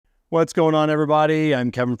What's going on, everybody?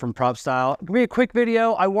 I'm Kevin from PropStyle. Give me a quick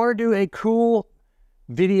video. I want to do a cool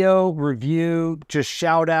video review, just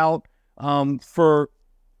shout out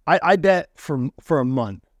I bet for a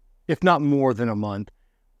month, if not more than a month,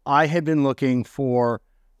 I have been looking for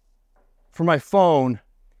my phone.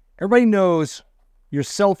 Everybody knows your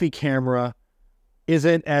selfie camera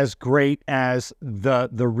isn't as great as the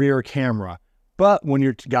rear camera. But when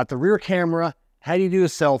you've got the rear camera, how do you do a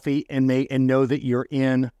selfie and know that you're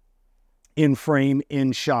in frame,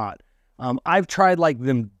 in shot? I've tried like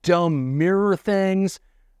them dumb mirror things,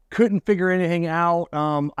 couldn't figure anything out.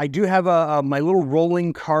 I do have my little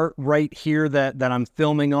rolling cart right here that I'm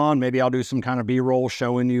filming on. Maybe I'll do some kind of B-roll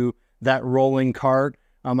showing you that rolling cart.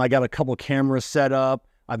 I got a couple cameras set up.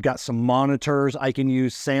 I've got some monitors I can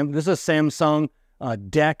use. This is a Samsung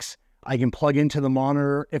DeX. I can plug into the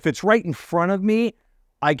monitor. If it's right in front of me,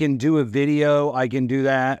 I can do a video. I can do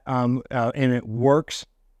that, and it works.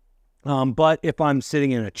 But if I'm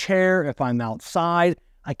sitting in a chair, if I'm outside,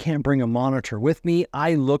 I can't bring a monitor with me.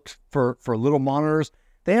 I looked for little monitors.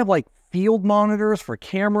 They have like field monitors for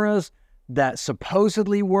cameras that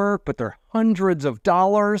supposedly work, but they're hundreds of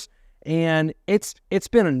dollars. And it's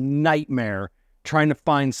been a nightmare trying to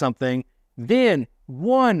find something. Then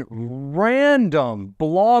one random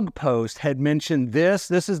blog post had mentioned this.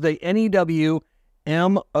 This is the Newmowa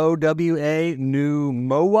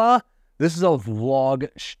Newmowa. This is a vlog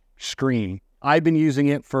screen. I've been using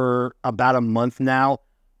it for about a month now.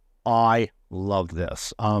 I love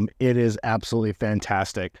this. It is absolutely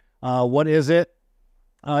fantastic. What is it?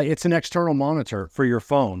 It's an external monitor for your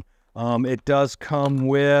phone. It does come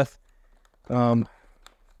with the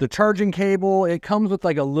charging cable. It comes with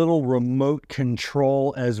like a little remote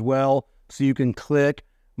control as well, so you can click.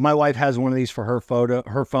 My wife has one of these for her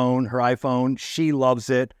phone, her iPhone. She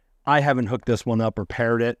loves it. I haven't hooked this one up or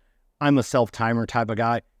paired it. I'm a self-timer type of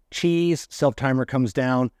guy. Cheese, self-timer comes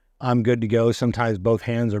down, I'm good to go. Sometimes both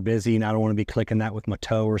hands are busy and I don't want to be clicking that with my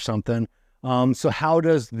toe or something. So how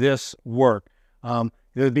does this work?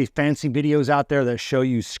 There'll be fancy videos out there that show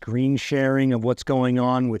you screen sharing of what's going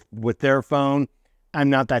on with their phone. I'm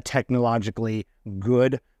not that technologically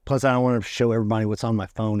good. Plus, I don't want to show everybody what's on my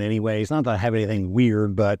phone anyways. Not that I have anything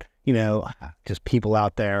weird, but, you know, just people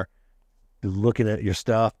out there looking at your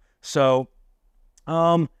stuff. So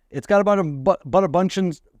it's got about a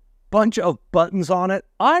bunch of buttons on it.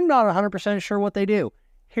 I'm not 100% sure what they do.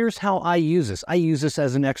 Here's how I use this. I use this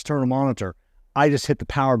as an external monitor. I just hit the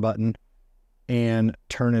power button and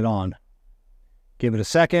turn it on. Give it a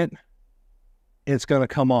second. It's going to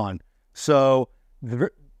come on. So the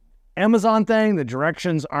Amazon thing, the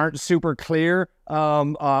directions aren't super clear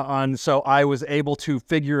so I was able to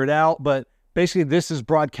figure it out. But basically, this is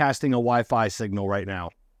broadcasting a Wi-Fi signal right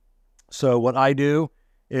now. So what I do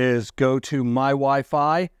is go to my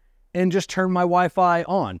Wi-Fi and just turn my Wi-Fi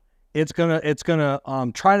on. It's gonna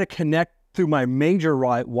try to connect through my major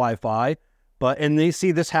Wi-Fi, and they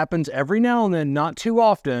see this happens every now and then, not too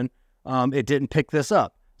often. It didn't pick this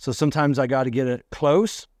up, so sometimes I got to get it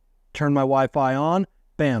close, turn my Wi-Fi on,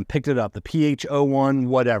 bam, picked it up. The PH01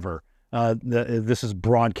 whatever. This is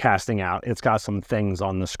broadcasting out. It's got some things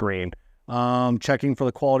on the screen. Checking for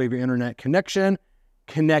the quality of your internet connection.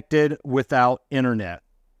 Connected without internet.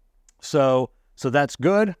 So that's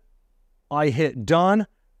good. I hit done.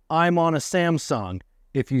 I'm on a Samsung.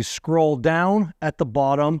 If you scroll down at the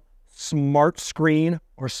bottom, smart screen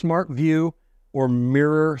or smart view or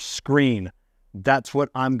mirror screen. That's what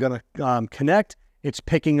I'm going to connect. It's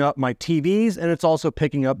picking up my TVs and it's also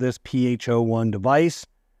picking up this PH01 device.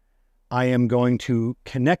 I am going to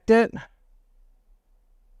connect it.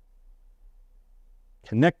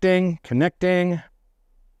 Connecting.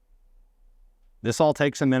 This all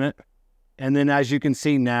takes a minute. And then as you can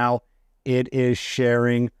see now, it is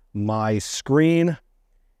sharing my screen.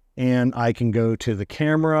 And I can go to the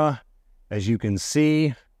camera. As you can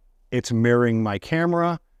see, it's mirroring my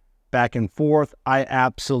camera back and forth. I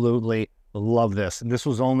absolutely love this. This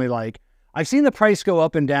was only like, I've seen the price go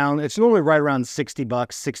up and down. It's normally right around 60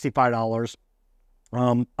 bucks, $65.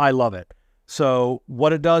 I love it. So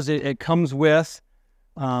what it does, it comes with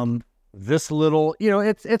this little, you know,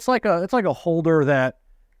 it's like a holder that,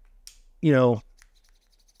 you know,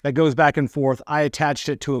 that goes back and forth. I attached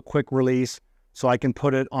it to a quick release so I can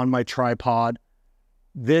put it on my tripod.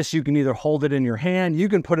 This, you can either hold it in your hand, you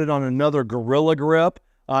can put it on another Gorilla Grip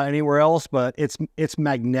anywhere else, but it's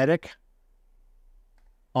magnetic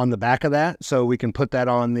on the back of that, so we can put that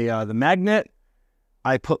on the magnet.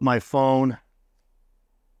 I put my phone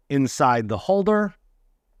inside the holder,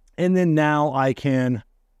 and then now I can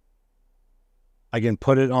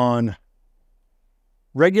put it on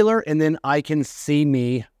regular, and then I can see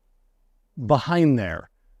me behind there.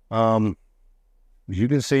 As you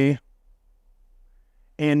can see.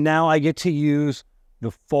 And now I get to use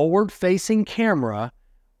the forward-facing camera.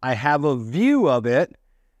 I have a view of it.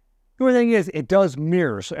 The only thing is, it does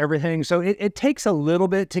mirror so everything. So it takes a little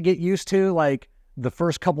bit to get used to, like the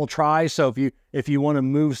first couple tries. So if you want to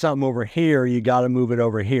move something over here, you got to move it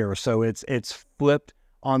over here. So it's flipped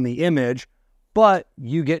on the image, but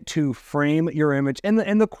you get to frame your image, and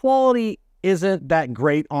the quality isn't that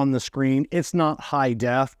great on the screen. It's not high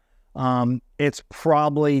def. It's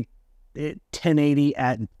probably 1080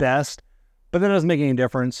 at best, but that doesn't make any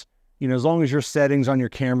difference. You know, as long as your settings on your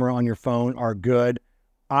camera on your phone are good.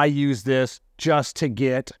 I use this just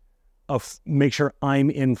to make sure I'm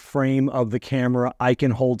in frame of the camera. I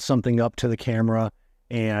can hold something up to the camera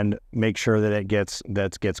and make sure that it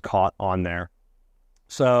gets caught on there.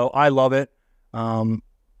 So I love it. Like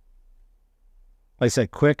I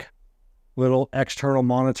said, quick little external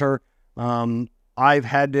monitor. I've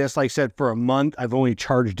had this, like I said, for a month. I've only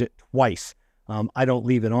charged it twice. I don't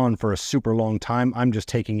leave it on for a super long time. I'm just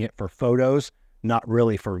taking it for photos, not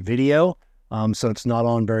really for video. So it's not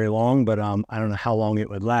on very long, but I don't know how long it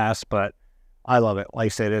would last, but I love it. Like I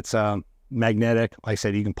said, it's magnetic. Like I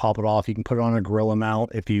said, you can pop it off. You can put it on a gorilla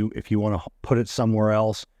mount. If you want to put it somewhere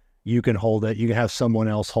else, you can hold it. You can have someone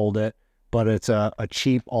else hold it, but it's a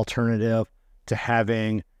cheap alternative to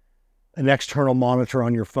having an external monitor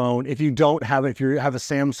on your phone. If you don't have it, if you have a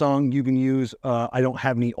Samsung, you can use, I don't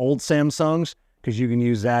have any old Samsungs, because you can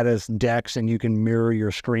use that as DeX and you can mirror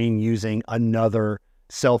your screen using another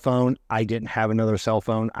cell phone. I didn't have another cell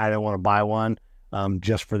phone. I didn't want to buy one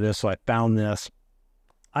just for this, so I found this.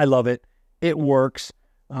 I love it. It works.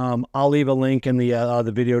 I'll leave a link in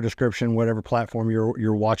the video description, whatever platform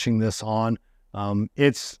you're watching this on.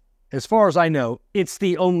 It's, as far as I know, it's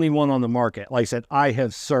the only one on the market. Like I said, I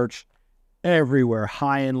have searched everywhere,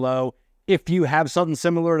 high and low. If you have something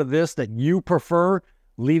similar to this that you prefer,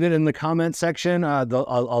 leave it in the comment section, a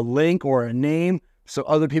link or a name, so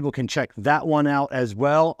other people can check that one out as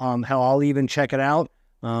well. Hell, I'll even check it out,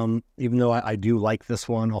 even though I do like this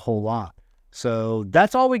one a whole lot. So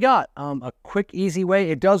that's all we got. A quick, easy way.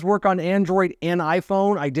 It does work on Android and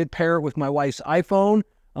iPhone. I did pair it with my wife's iPhone.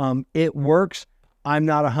 It works. I'm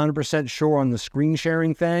not 100% sure on the screen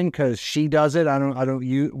sharing thing, because she does it. I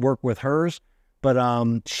don't work with hers,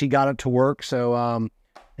 but she got it to work. So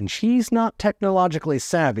and she's not technologically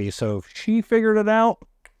savvy. So if she figured it out,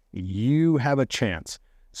 you have a chance.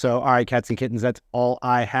 So, all right, cats and kittens, that's all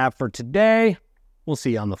I have for today. We'll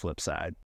see you on the flip side.